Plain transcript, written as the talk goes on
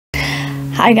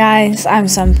Hi guys, I'm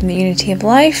Sam from the Unity of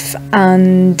Life,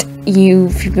 and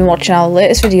if you've been watching our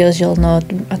latest videos, you'll know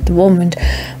at the moment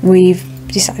we've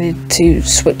decided to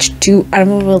switch to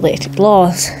animal related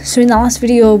laws. So in the last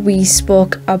video we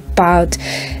spoke about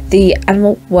the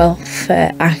Animal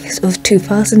Welfare Act of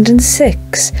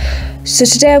 2006. So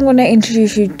today I'm going to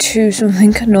introduce you to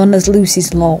something known as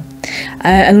Lucy's Law.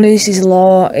 And Lucy's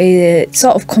Law, it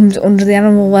sort of comes under the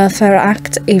Animal Welfare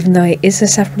Act, even though it is a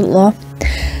separate law.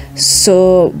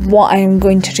 So what I'm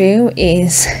going to do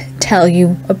is tell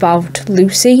you about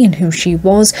Lucy and who she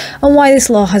was and why this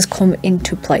law has come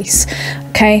into place.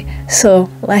 Okay, so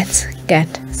let's get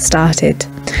started.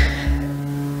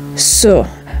 So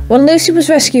when Lucy was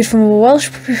rescued from a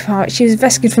Welsh puppy farm, she was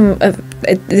rescued from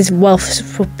this Welsh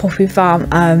puppy farm,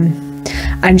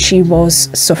 and she was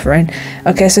suffering.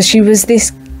 Okay, so she was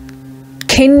this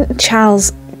King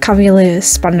Charles Cavalier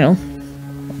Spaniel,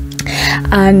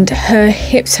 and her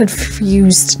hips had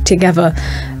fused together,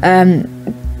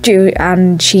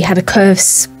 and she had a curved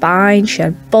spine, she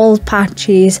had bald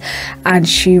patches, and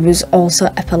she was also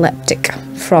epileptic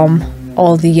from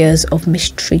all the years of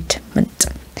mistreatment.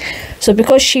 So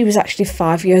because she was actually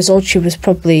 5 years old, she was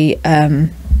probably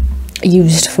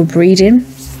used for breeding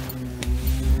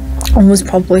and was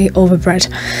probably overbred.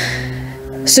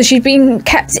 So she'd been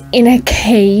kept in a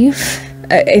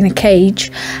cage,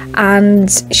 and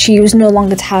she was no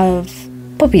longer to have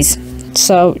puppies.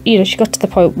 So, you know, she got to the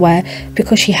point where,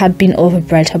 because she had been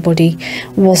overbred, her body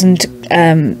wasn't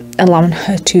allowing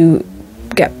her to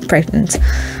get pregnant.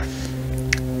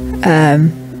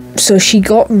 So she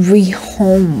got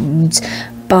rehomed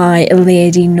by a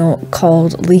lady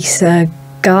called Lisa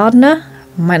Gardner.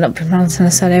 I might not be pronouncing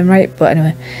her surname right, but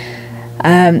anyway.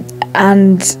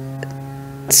 And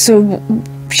so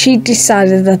she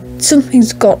decided that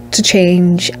something's got to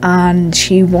change, and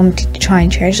she wanted to try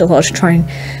and change the law to try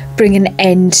and bring an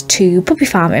end to puppy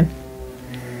farming.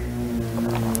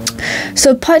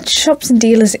 So pet shops and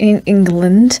dealers in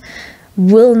England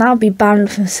will now be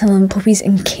banned from selling puppies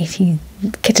and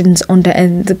kittens under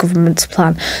the government's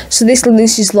plan. So this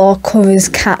Lucy's Law covers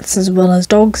cats as well as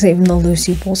dogs, even though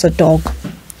Lucy was a dog.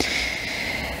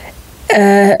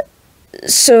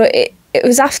 So it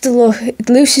was after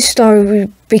Lucy's story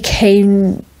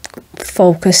became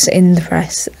focused in the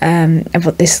press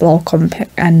about this law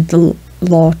and the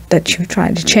law that she was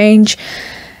trying to change.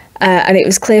 And it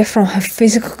was clear from her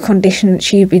physical condition that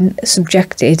she had been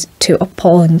subjected to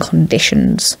appalling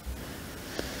conditions.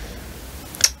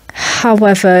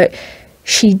 However,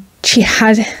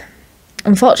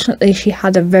 unfortunately, she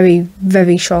had a very,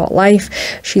 very short life.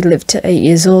 She lived to 8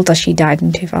 years old as she died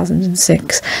in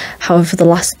 2006. However, the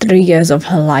last 3 years of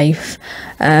her life,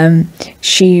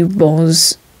 it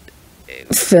was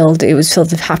filled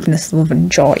with happiness, love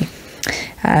and joy.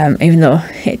 Even though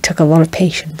it took a lot of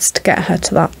patience to get her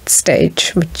to that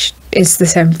stage, which is the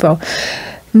same for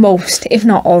most, if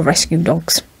not all, rescue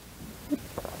dogs.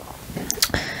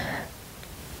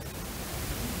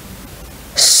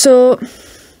 So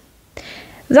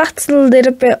that's a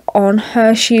little bit on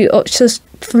her. She just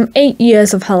from 8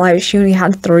 years of her life, she only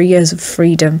had 3 years of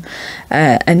freedom,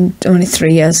 and only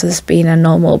 3 years as being a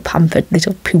normal pampered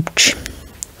little pooch.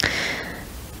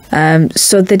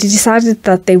 So they decided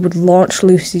that they would launch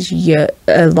Lucy's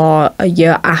law a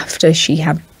year after she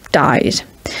had died,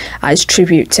 as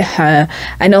tribute to her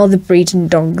and all the breeding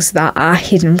dogs that are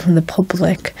hidden from the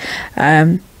public.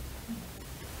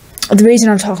 The reason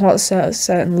I'm talking about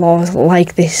certain laws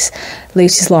like this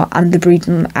Lucy's Law and the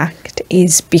Breeding Act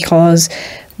is because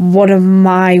one of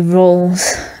my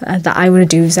roles that I want to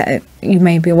do is, that you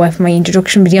may be aware from my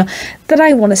introduction video, that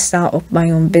I want to start up my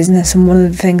own business, and one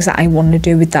of the things that I want to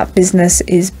do with that business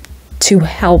is to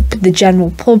help the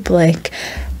general public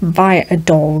buy a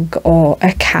dog or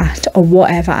a cat or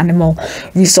whatever animal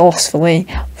resourcefully,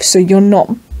 so you're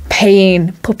not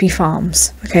paying puppy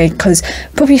farms, okay? Because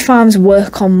puppy farms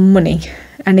work on money,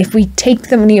 and if we take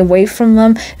the money away from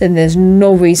them, then there's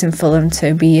no reason for them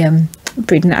to be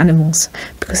breeding animals,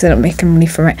 because they're not making money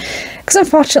from it. Because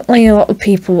unfortunately a lot of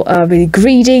people are really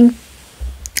greedy,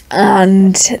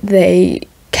 and they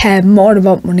care more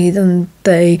about money than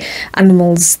the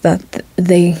animals that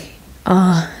they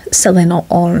are selling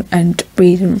on and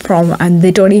breeding from, and they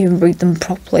don't even breed them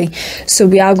properly. So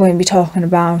we are going to be talking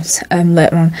about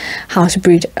later on how to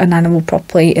breed an animal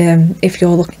properly if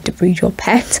you're looking to breed your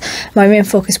pet. My main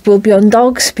focus will be on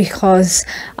dogs, because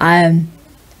I'm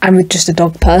just a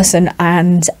dog person,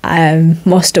 and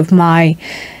most of my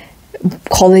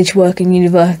college work and uni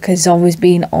work has always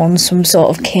been on some sort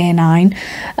of canine.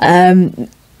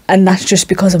 and that's just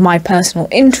because of my personal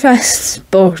interests,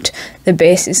 but the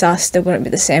bases are still going to be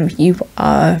the same if you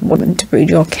are wanting to breed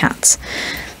your cats,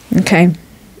 okay,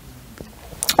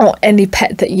 or any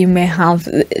pet that you may have.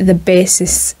 The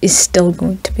basis is still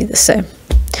going to be the same.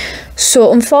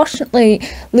 So unfortunately,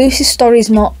 Lucy's story is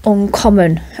not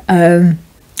uncommon, and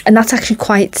that's actually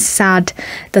quite sad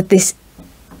that this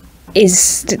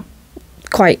is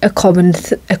quite a common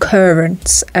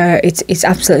occurrence. It's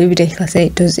absolutely ridiculous.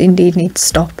 It does indeed need to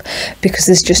stop, because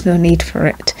there's just no need for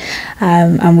it,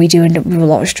 and we do end up with a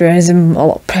lot of strays and a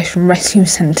lot of pressure from rescue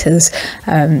centres.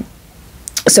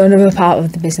 So another part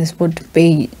of the business would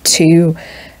be to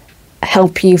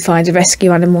help you find a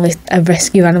rescue animal if a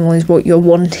rescue animal is what you're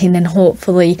wanting, and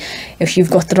hopefully if you've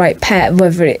got the right pet,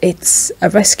 whether it's a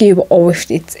rescue or if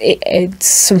it's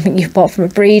something you've bought from a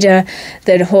breeder,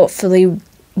 then hopefully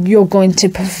you're going to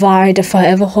provide a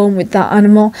forever home with that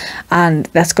animal, and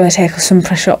that's going to take some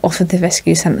pressure off of the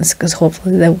rescue centres, because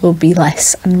hopefully there will be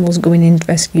less animals going into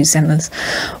rescue centres,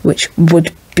 which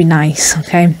would be nice,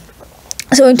 okay.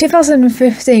 So in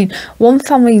 2015, one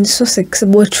family in Sussex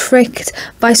were tricked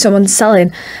by someone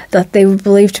selling that they were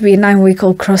believed to be a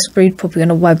 9-week-old crossbreed puppy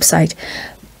on a website.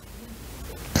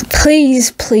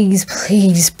 Please, please,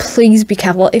 please, please be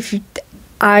careful.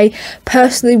 I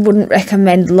personally wouldn't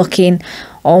recommend looking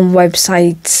on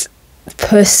websites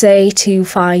per se to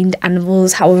find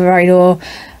animals. However, I know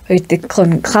with the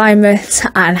current climate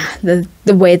and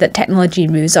the way that technology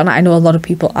moves on, I know a lot of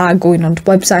people are going onto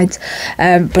websites,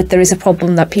 but there is a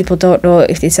problem that people don't know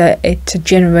if it's a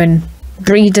genuine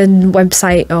breeding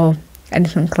website or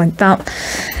anything like that.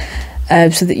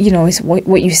 So that, you know, it's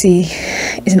what you see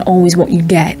isn't always what you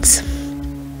get.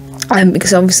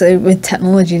 Because obviously with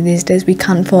technology these days we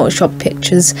can Photoshop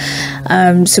pictures,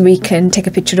 so we can take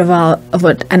a picture of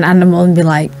an animal and be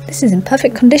like, this is in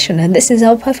perfect condition and this is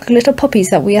our perfect little puppies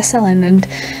that we are selling, and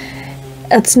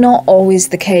that's not always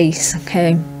the case,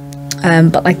 okay.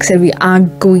 But like I said, we are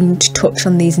going to touch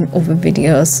on these in other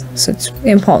videos, so it's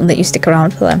important that you stick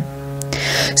around for them.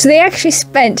 So they actually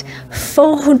spent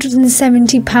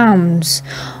 £470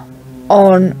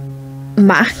 on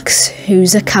Max,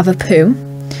 who's a Cavapoo.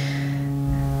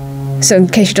 So in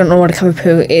case you don't know what a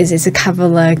Cavapoo is, it's a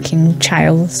Cavalier-King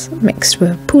Charles mixed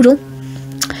with a poodle.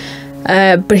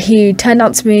 But he turned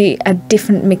out to be a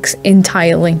different mix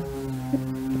entirely.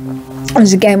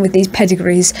 As again, with these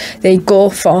pedigrees, they go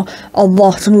for a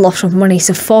lot of money.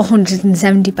 So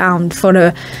 £470 for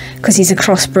because he's a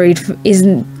crossbreed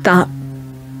isn't that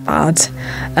bad,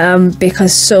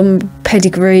 because some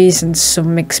pedigrees and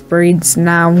some mixed breeds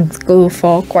now go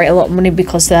for quite a lot of money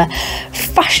because they're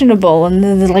fashionable and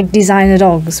they're like designer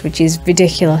dogs, which is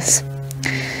ridiculous.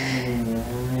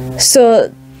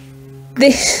 So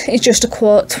this is just a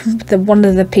quote from one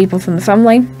of the people from the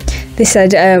family. They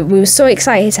said, we were so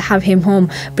excited to have him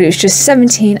home, but it was just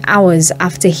 17 hours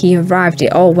after he arrived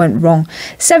it all went wrong.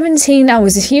 17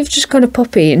 hours, if you've just got a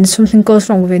puppy and something goes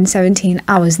wrong within 17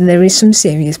 hours, then there is some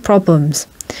serious problems.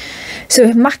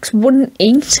 So Max wouldn't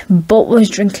eat, but was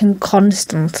drinking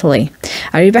constantly.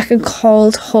 And Rebecca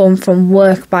called home from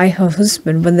work by her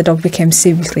husband when the dog became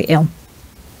seriously ill.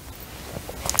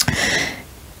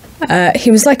 He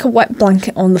was like a wet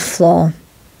blanket on the floor.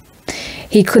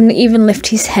 He couldn't even lift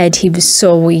his head, he was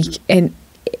so weak, and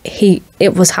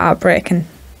it was heartbreaking,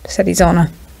 said his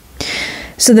owner.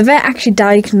 So the vet actually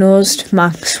diagnosed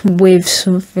Max with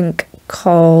something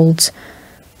called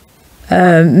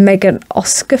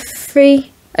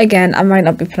meganoscopy. Again, I might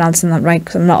not be pronouncing that right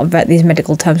because I'm not a vet, these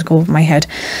medical terms go over my head.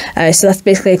 So that's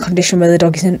basically a condition where the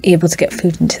dog isn't able to get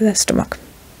food into their stomach.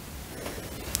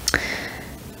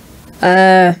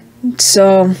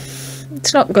 So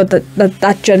it's not good.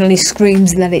 That generally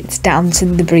screams that it's down to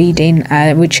the breeding,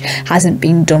 which hasn't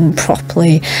been done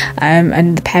properly,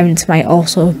 and the parents might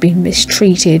also have been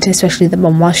mistreated, especially the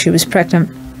mum while she was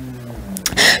pregnant.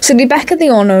 So Rebecca, the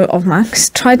owner of Max,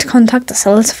 tried to contact the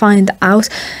seller to find out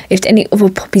if any other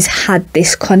puppies had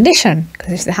this condition,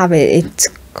 because if they have it, it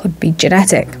could be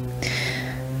genetic.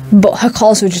 But her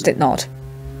calls were just ignored,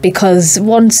 because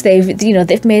once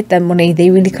they've made their money,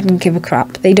 they really couldn't give a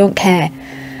crap. They don't care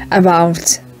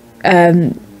about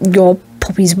your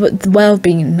puppy's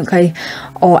well-being, okay,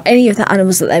 or any of the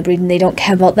animals that they're breeding. They don't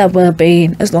care about their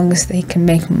well-being as long as they can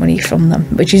make money from them,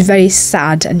 which is very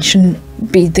sad and shouldn't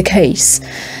be the case,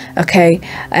 okay.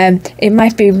 It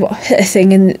might be a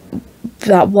thing in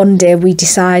that one day we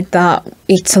decide that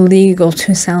it's illegal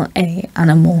to sell any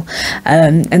animal,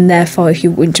 and therefore if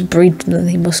you want to breed them, then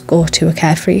they must go to a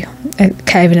caring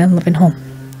and loving home.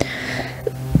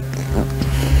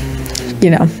 You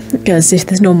know, because if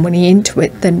there's no money into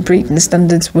it, then breeding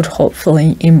standards would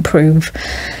hopefully improve.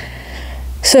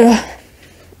 So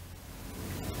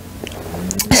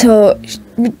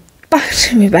back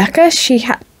to Rebecca. She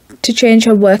had to change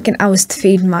her working hours to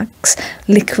feed Max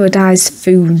liquidized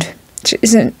food, which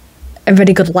isn't a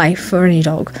very good life for any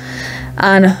dog.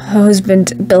 And her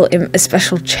husband built him a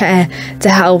special chair to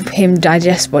help him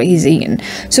digest what he's eating.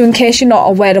 So in case you're not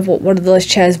aware of what one of those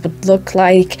chairs would look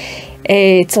like,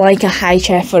 it's like a high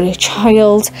chair for a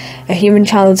child, a human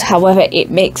child. However,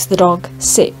 it makes the dog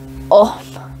sit up,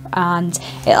 and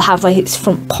it'll have like its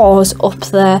front paws up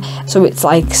there, so it's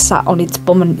like sat on its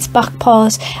bum and its back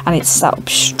paws, and it's sat up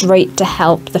straight to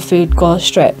help the food go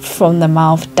straight from the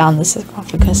mouth down the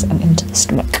esophagus and into the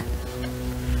stomach.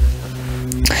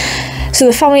 So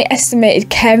the family estimated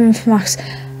caring for Max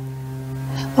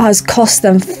has cost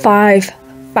them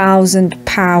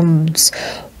 £5,000,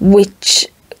 which,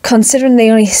 considering they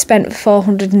only spent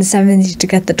 $470 to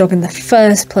get the dog in the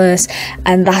first place,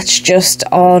 and that's just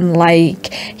on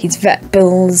like his vet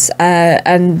bills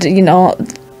and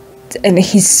and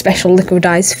his special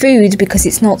liquidized food, because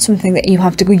it's not something that you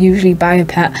have to go usually buy a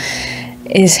pet,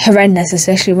 is horrendous,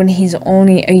 especially when he's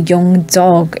only a young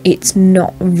dog. It's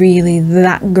not really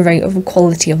that great of a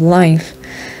quality of life.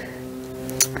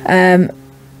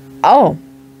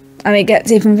 And it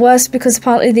gets even worse, because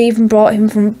apparently they even bought him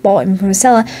from a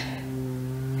seller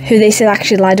who they said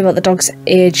actually lied about the dog's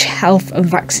age, health and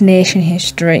vaccination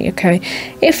history. Okay,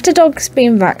 if the dog's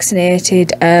been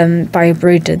vaccinated by a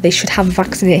breeder, they should have a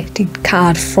vaccinated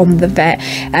card from the vet.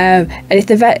 And if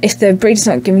the breeder's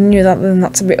not giving you that, then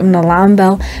that's a bit of an alarm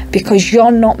bell, because you're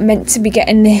not meant to be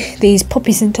getting these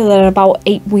puppies until they're about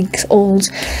 8 weeks old.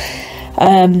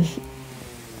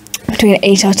 Between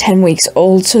 8 or 10 weeks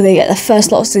old, so they get the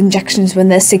first lot of injections when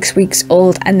they're 6 weeks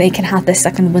old, and they can have their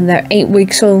second when they're 8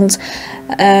 weeks old.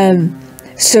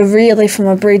 So really, from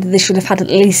a breeder, they should have had at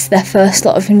least their first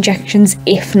lot of injections,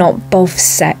 if not both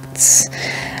sets.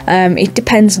 It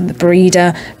depends on the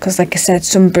breeder, because like I said,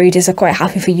 some breeders are quite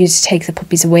happy for you to take the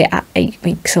puppies away at 8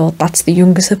 weeks old. That's the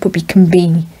youngest the puppy can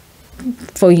be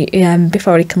for you,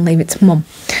 before it can leave its mum.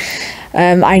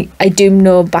 I do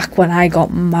know back when I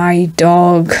got my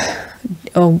dog,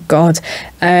 oh god,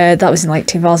 that was in like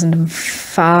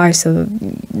 2005, so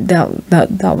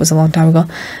that was a long time ago.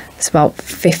 It's about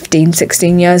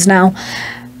 15-16 years now.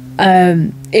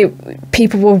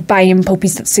 People were buying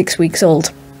puppies at 6 weeks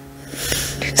old.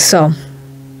 So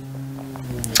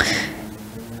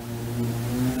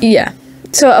yeah,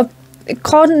 so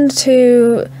according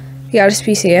to the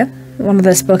RSPCA, one of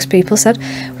their spokespeople said,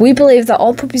 "We believe that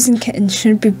all puppies and kittens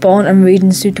should be born and reared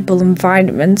in suitable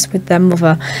environments with their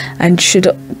mother, and should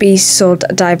be sold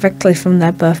directly from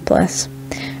their birthplace."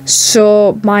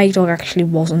 So my dog actually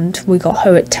wasn't. We got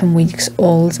her at 10 weeks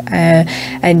old,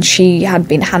 and she had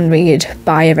been hand-reared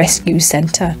by a rescue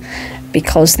centre,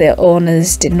 because their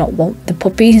owners did not want the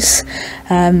puppies,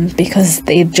 because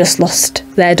they had just lost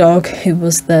their dog, who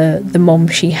was the mum.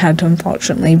 She had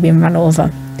unfortunately been run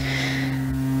over.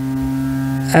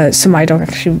 So my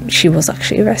dog she was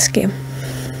actually a rescue.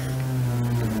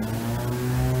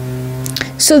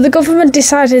 So the government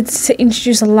decided to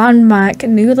introduce a landmark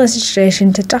new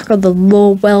legislation to tackle the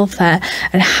low welfare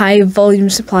and high volume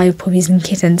supply of puppies and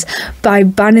kittens by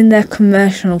banning their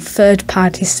commercial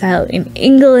third-party sale in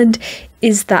England.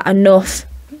 Is that enough?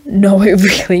 No, it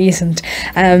really isn't.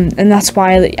 And that's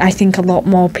why I think a lot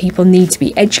more people need to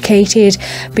be educated,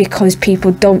 because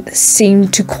people don't seem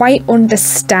to quite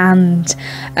understand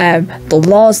the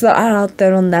laws that are out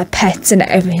there on their pets and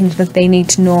everything that they need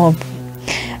to know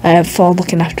for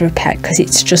looking after a pet, because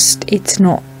it's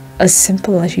not as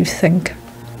simple as you think.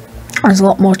 There's a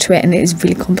lot more to it, and it is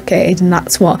really complicated, and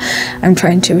that's what I'm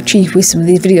trying to achieve with some of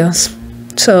these videos.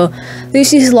 So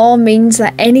Lucy's Law means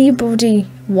that anybody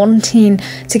wanting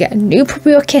to get a new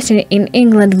puppy or kitten in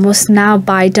England must now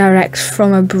buy direct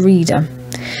from a breeder,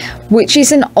 which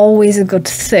isn't always a good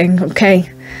thing, okay?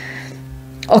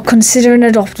 Or considering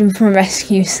adopting from a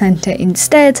rescue centre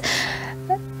instead.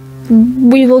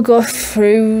 We will go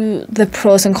through the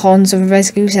pros and cons of a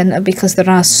rescue centre, because there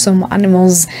are some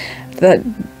animals that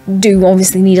do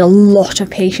obviously need a lot of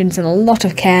patience and a lot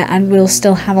of care, and will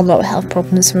still have a lot of health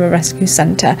problems from a rescue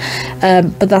centre.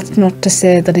 But that's not to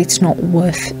say that it's not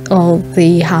worth all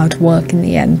the hard work in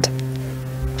the end.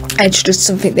 It's just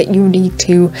something that you need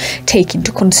to take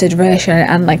into consideration,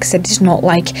 and like I said, it's not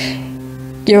like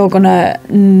you're gonna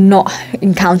not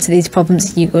encounter these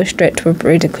problems if you go straight to a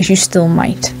breeder, because you still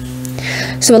might.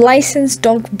 So licensed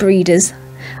dog breeders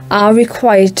are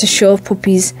required to show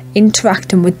puppies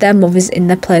interacting with their mothers in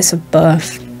their place of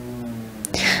birth.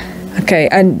 Okay,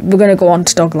 and we're going to go on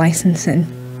to dog licensing,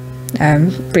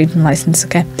 breeding license,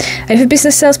 okay. And if a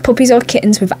business sells puppies or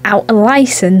kittens without a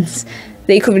license,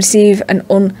 they could receive an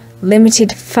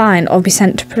unlimited fine or be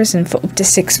sent to prison for up to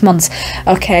 6 months.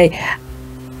 Okay,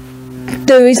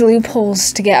 there is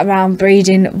loopholes to get around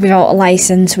breeding without a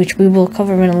license, which we will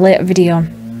cover in a later video.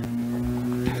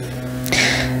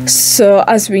 So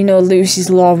as we know, Lucy's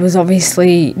Law was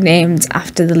obviously named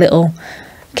after the little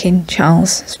King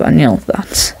Charles Spaniel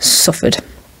that suffered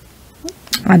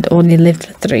and only lived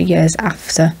for 3 years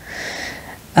after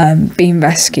being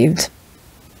rescued.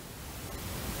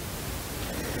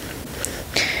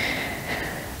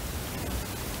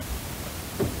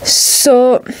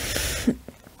 So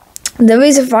there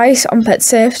is advice on pet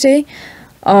safety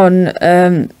on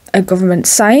a government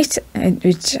site,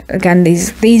 which again,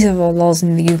 these are all laws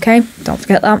in the UK, don't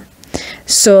forget that.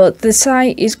 So the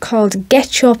site is called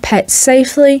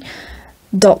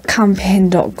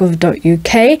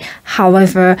getyourpetsafely.campaign.gov.uk.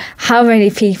 However, how many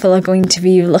people are going to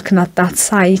be looking at that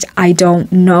site, I don't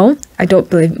know. I don't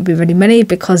believe it will be very many,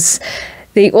 because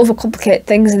they overcomplicate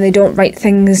things and they don't write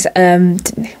things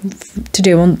to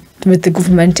do with the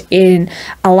government in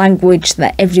a language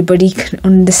that everybody can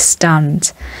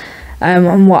understand.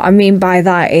 And what I mean by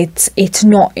that, it's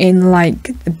not in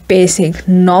like the basic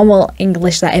normal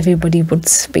English that everybody would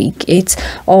speak. It's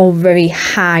all very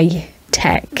high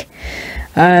tech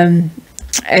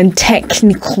and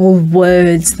technical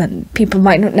words that people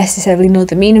might not necessarily know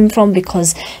the meaning from,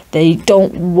 because they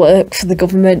don't work for the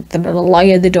government, they're not a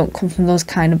lawyer, they don't come from those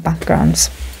kind of backgrounds.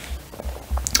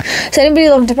 So anybody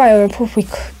looking to buy a puppy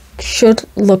should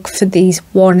look for these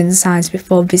warning signs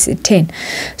before visiting.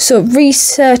 So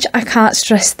research, I can't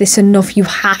stress this enough, you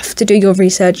have to do your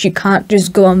research. You can't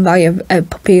just go and buy a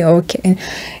puppy or a kitten.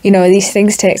 You know, these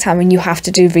things take time and you have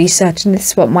to do research, and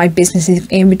this is what my business is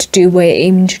aiming to do. We're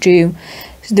aiming to do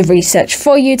the research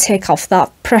for you, take off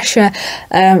that pressure,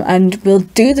 and we'll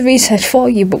do the research for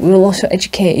you, but we will also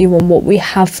educate you on what we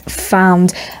have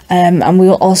found, and we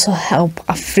will also help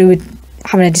through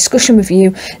having a discussion with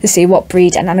you to see what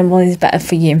breed and animal is better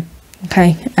for you.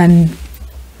 Okay, and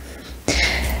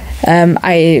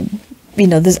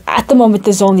there's at the moment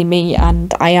there's only me,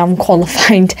 and I am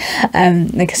qualified.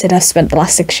 Like I said, I've spent the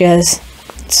last 6 years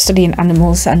studying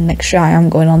animals, and next year I am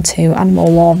going on to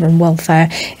animal law and welfare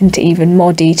into even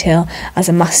more detail as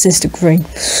a master's degree.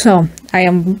 So I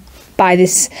am by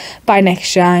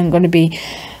next year I'm going to be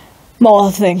more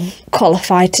than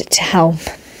qualified to help.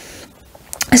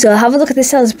 So have a look at the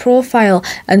seller's profile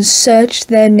and search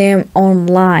their name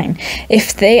online.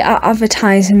 If they are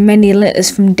advertising many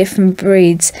litters from different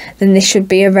breeds, then this should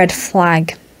be a red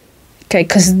flag. Okay,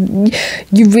 because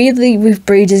you really, with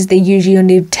breeders, they usually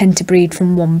only tend to breed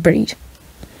from one breed.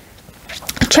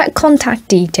 Check contact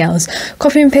details.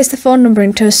 Copy and paste the phone number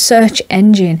into a search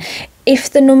engine. If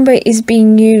the number is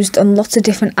being used on lots of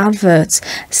different adverts,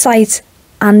 sites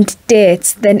and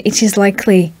dates, then it is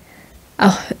likely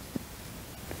a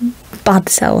bad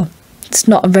seller. It's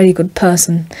not a very good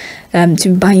person to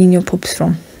be buying your pups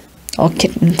from, or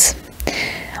kittens,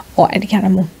 or any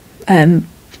animal.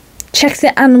 Check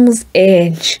the animal's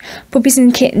age. Puppies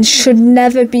and kittens should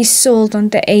never be sold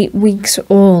under 8 weeks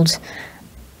old.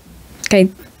 Okay,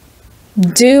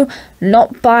 do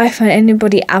not buy from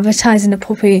anybody advertising a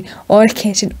puppy or a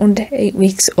kitten under 8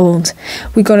 weeks old.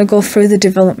 We're going to go through the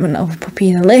development of a puppy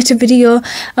in a later video,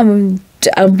 and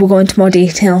we'll go into more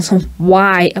details on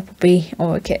why a puppy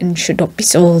or a kitten should not be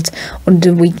sold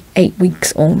under 8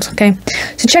 weeks old. Okay,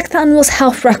 so check the animal's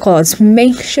health records.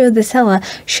 Make sure the seller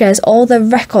shares all their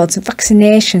records of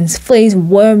vaccinations, fleas,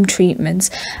 worm treatments,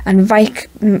 and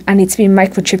it's been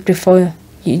microchipped before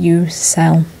you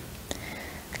sell.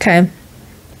 Okay,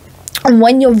 and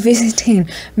when you're visiting,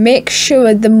 make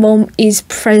sure the mum is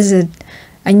present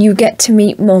and you get to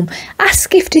meet mum.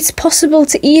 Ask if it's possible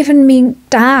to even meet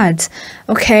dad.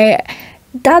 Okay,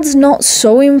 dad's not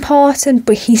so important,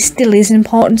 but he still is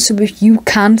important. So if you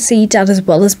can see dad as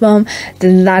well as mum,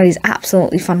 then that is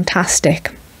absolutely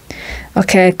fantastic.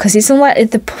 Okay, because it's unlikely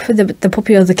the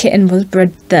puppy or the kitten was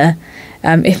bred there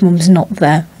if mum's not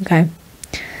there. Okay,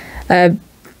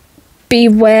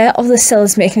 beware of the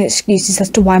sellers making excuses as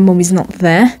to why mum is not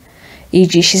there,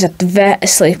 e.g. she's at the vet,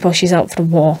 asleep, or she's out for a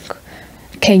walk.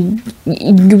 Okay,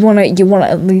 you wanna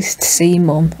at least see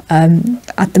mum.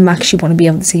 At the max, you want to be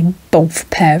able to see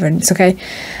both parents. Okay,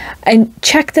 and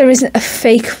check there isn't a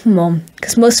fake mum,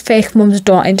 because most fake mums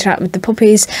don't interact with the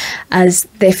puppies as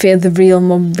they fear the real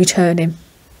mum returning.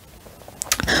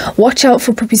 Watch out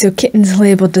for puppies or kittens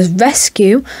labelled as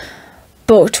rescue,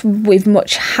 but with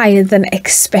much higher than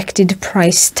expected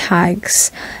price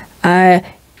tags.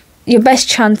 Your best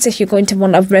chance if you're going to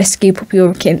want a rescue puppy or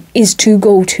a kitten is to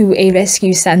go to a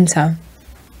rescue centre.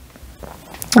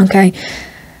 Okay,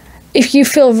 If you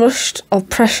feel rushed or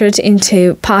pressured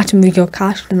into parting with your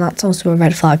cash, then that's also a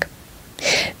red flag,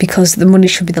 because the money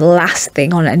should be the last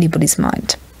thing on anybody's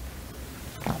mind.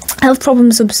 Health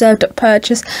problems observed at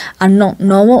purchase are not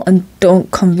normal, and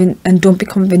don't be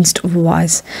convinced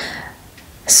otherwise.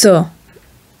 So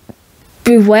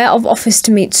beware of offers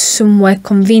to meet somewhere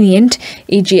convenient,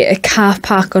 e.g. a car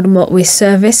park or a motorway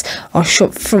service, or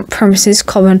shop front premises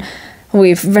common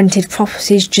with rented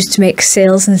properties just to make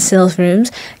sales and sales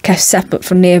rooms kept separate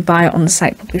from nearby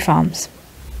on-site puppy farms.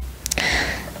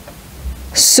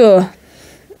 So,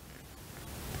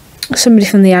 somebody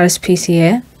from the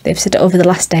RSPCA, they've said over the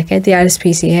last decade, the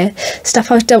RSPCA staff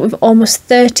have dealt with almost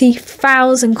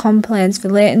 30,000 complaints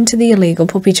relating to the illegal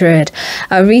puppy trade.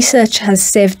 Our research has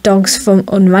saved dogs from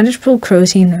unmanageable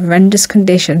cruelty and horrendous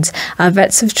conditions. Our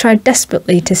vets have tried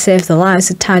desperately to save the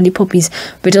lives of tiny puppies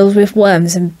riddled with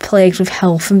worms and plagued with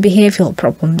health and behavioural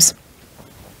problems.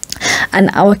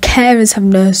 And our carers have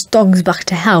nursed dogs back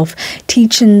to health,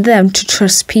 teaching them to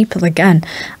trust people again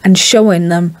and showing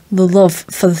them the love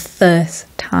for the third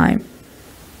time.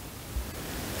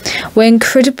 We're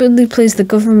incredibly pleased the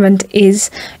government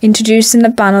is introducing a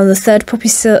ban on the third puppy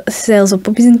sales of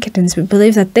puppies and kittens. We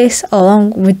believe that this,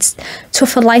 along with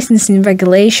tougher licensing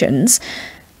regulations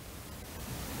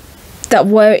that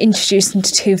were introduced in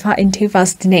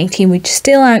 2018, which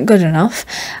still aren't good enough,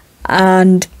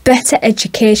 and better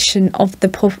education of the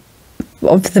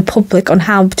public on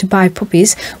how to buy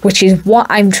puppies, which is what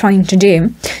I'm trying to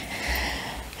do,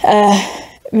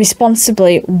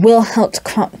 responsibly, will help to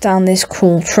crack down this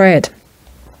cruel trade.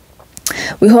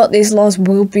 We hope these laws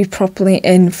will be properly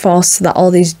enforced so that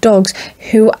all these dogs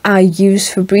who are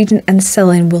used for breeding and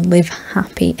selling will live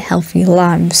happy, healthy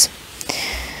lives,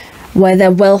 where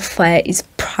their welfare is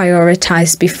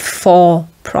prioritised before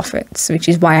profits, which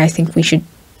is why I think we should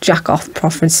jack off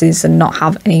profits and not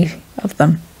have any of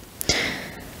them.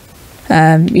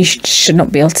 You should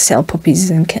not be able to sell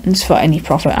puppies and kittens for any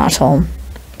profit at all.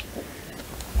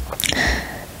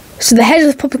 So the head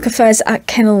of public affairs at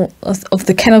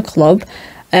the Kennel Club,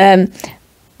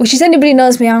 which is, anybody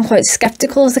knows me, I'm quite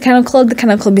sceptical of the Kennel Club. The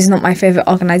Kennel Club is not my favourite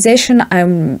organisation.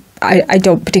 I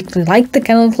don't particularly like the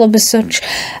Kennel Club as such,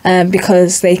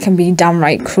 because they can be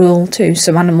downright cruel to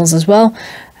some animals as well.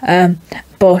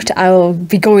 But I'll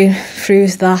be going through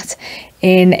that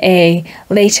in a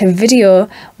later video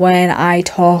when I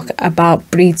talk about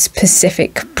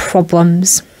breed-specific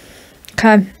problems.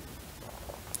 Okay.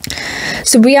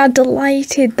 So we are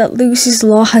delighted that Lucy's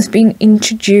Law has been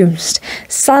introduced.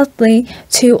 Sadly,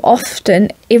 too often,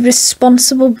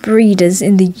 irresponsible breeders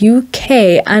in the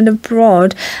UK and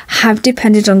abroad have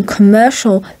depended on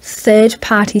commercial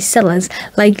third-party sellers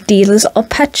like dealers or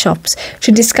pet shops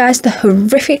to disguise the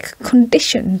horrific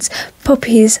conditions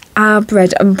puppies are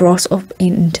bred and brought up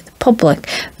into the public,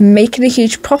 making a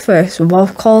huge profit while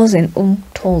causing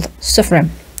untold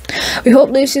suffering. We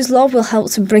hope Lucy's Law will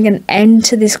help to bring an end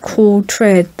to this cruel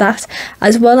trade that,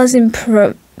 as well as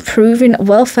improving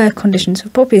welfare conditions for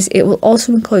puppies, it will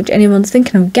also encourage anyone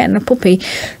thinking of getting a puppy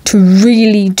to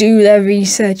really do their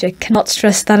research. I cannot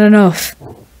stress that enough.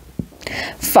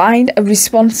 Find a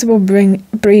responsible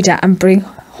breeder and bring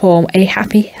home a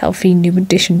happy, healthy new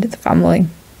addition to the family.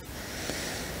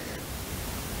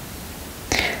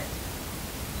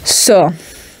 So,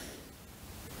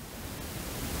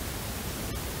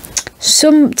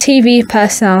 some TV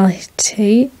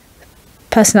personality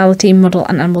model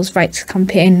and animals rights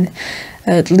campaign,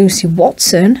 Lucy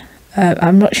Watson,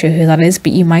 I'm not sure who that is,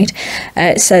 but you might,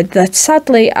 said that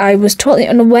sadly I was totally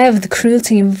unaware of the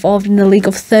cruelty involved in the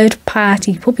legal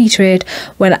third-party puppy trade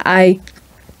when I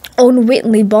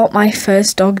unwittingly bought my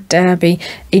first dog, Derby,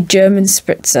 a German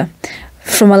Spritzer,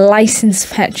 from a licensed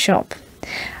pet shop.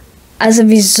 As a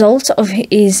result of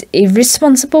his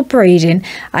irresponsible breeding,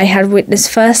 I had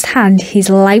witnessed firsthand his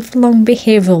lifelong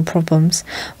behavioural problems,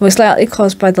 most likely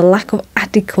caused by the lack of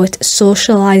adequate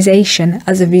socialisation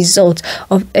as a result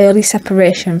of early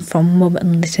separation from mum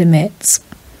and litter mates.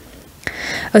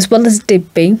 As well as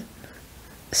Digby,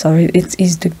 sorry, it's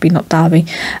Digby, not Derby,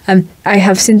 I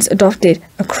have since adopted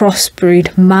a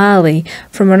crossbreed Marley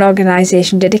from an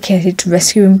organisation dedicated to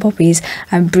rescuing puppies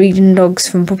and breeding dogs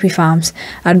from puppy farms,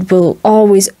 and will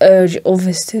always urge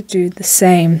others to do the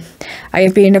same. I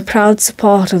have been a proud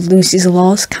supporter of Lucy's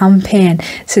Law's campaign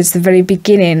since the very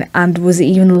beginning, and was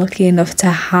even lucky enough to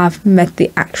have met the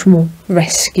actual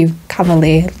rescue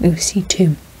cavalier, Lucy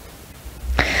too.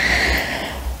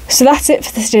 So that's it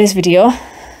for today's video.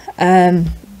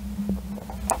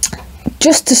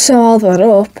 Just to sum all that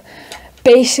up,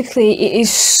 basically it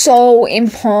is so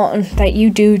important that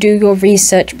you do your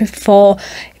research before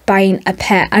buying a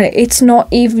pet, and it's not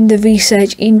even the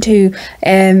research into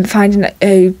finding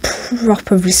a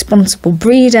proper responsible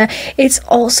breeder. It's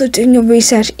also doing your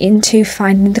research into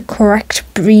finding the correct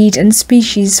breed and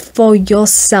species for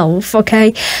yourself,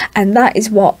 okay? And that is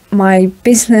what my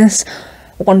business,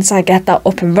 once I get that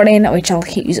up and running, which I'll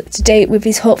keep you up to date with,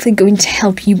 is hopefully going to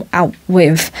help you out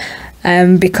with.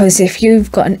 Because if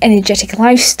you've got an energetic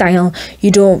lifestyle,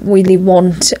 you don't really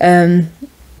want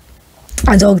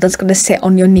a dog that's going to sit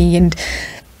on your knee and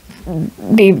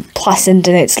be placid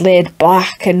and it's laid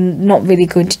back and not really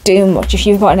going to do much. If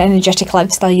you've got an energetic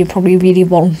lifestyle, you probably really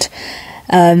want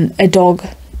a dog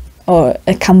or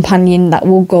a companion that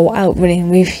will go out running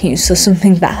with you, so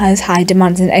something that has high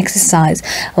demands in exercise,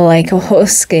 like a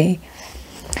husky.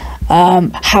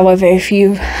 However, if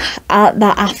you are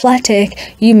that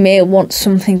athletic, you may want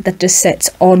something that just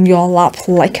sits on your lap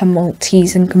like a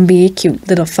Maltese and can be a cute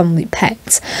little family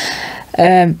pet.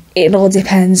 It all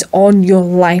depends on your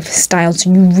lifestyle,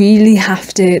 so you really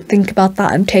have to think about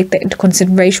that and take that into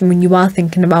consideration when you are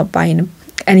thinking about buying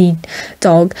any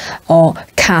dog or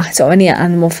cat or any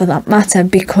animal for that matter,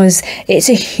 because it's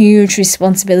a huge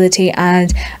responsibility,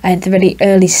 and at the very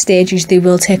early stages they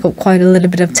will take up quite a little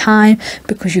bit of time,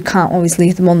 because you can't always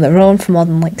leave them on their own for more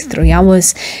than like 3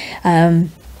 hours.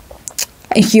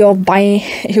 If you're going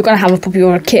to have a puppy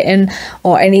or a kitten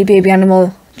or any baby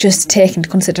animal, just take into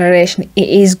consideration it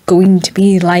is going to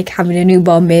be like having a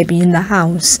newborn baby in the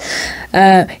house.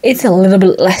 It's a little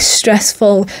bit less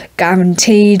stressful,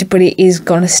 guaranteed, but it is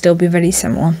going to still be very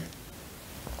similar.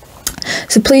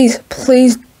 So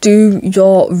please do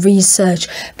your research.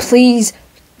 Please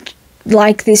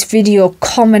like this video,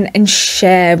 comment and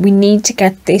share. We need to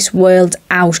get this word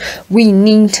out. We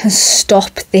need to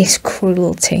stop this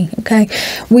cruelty, okay?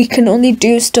 We can only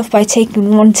do stuff by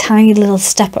taking one tiny little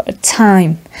step at a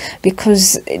time,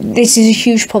 because this is a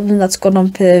huge problem that's gone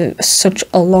on for such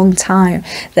a long time,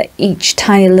 that each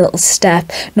tiny little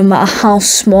step, no matter how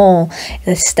small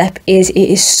the step is, it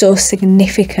is so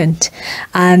significant,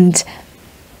 and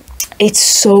it's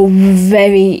so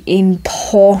very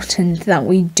important that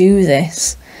we do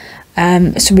this.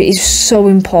 So it is so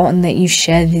important that you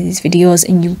share these videos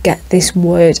and you get this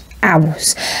word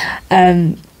out,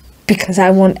 because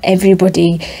I want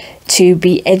everybody to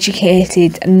be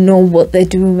educated and know what they're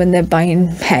doing when they're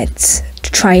buying pets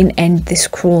to try and end this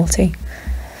cruelty.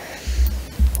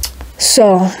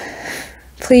 So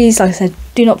please, like I said,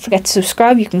 do not forget to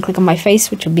subscribe. You can click on my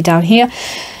face, which will be down here.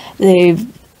 The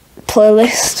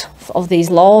playlist of these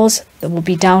laws that will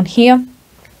be down here,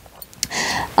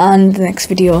 and the next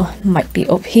video might be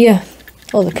up here,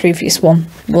 or the previous one,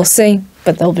 we'll see,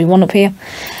 but there'll be one up here,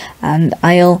 and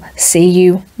I'll see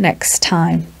you next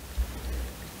time.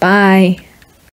 Bye.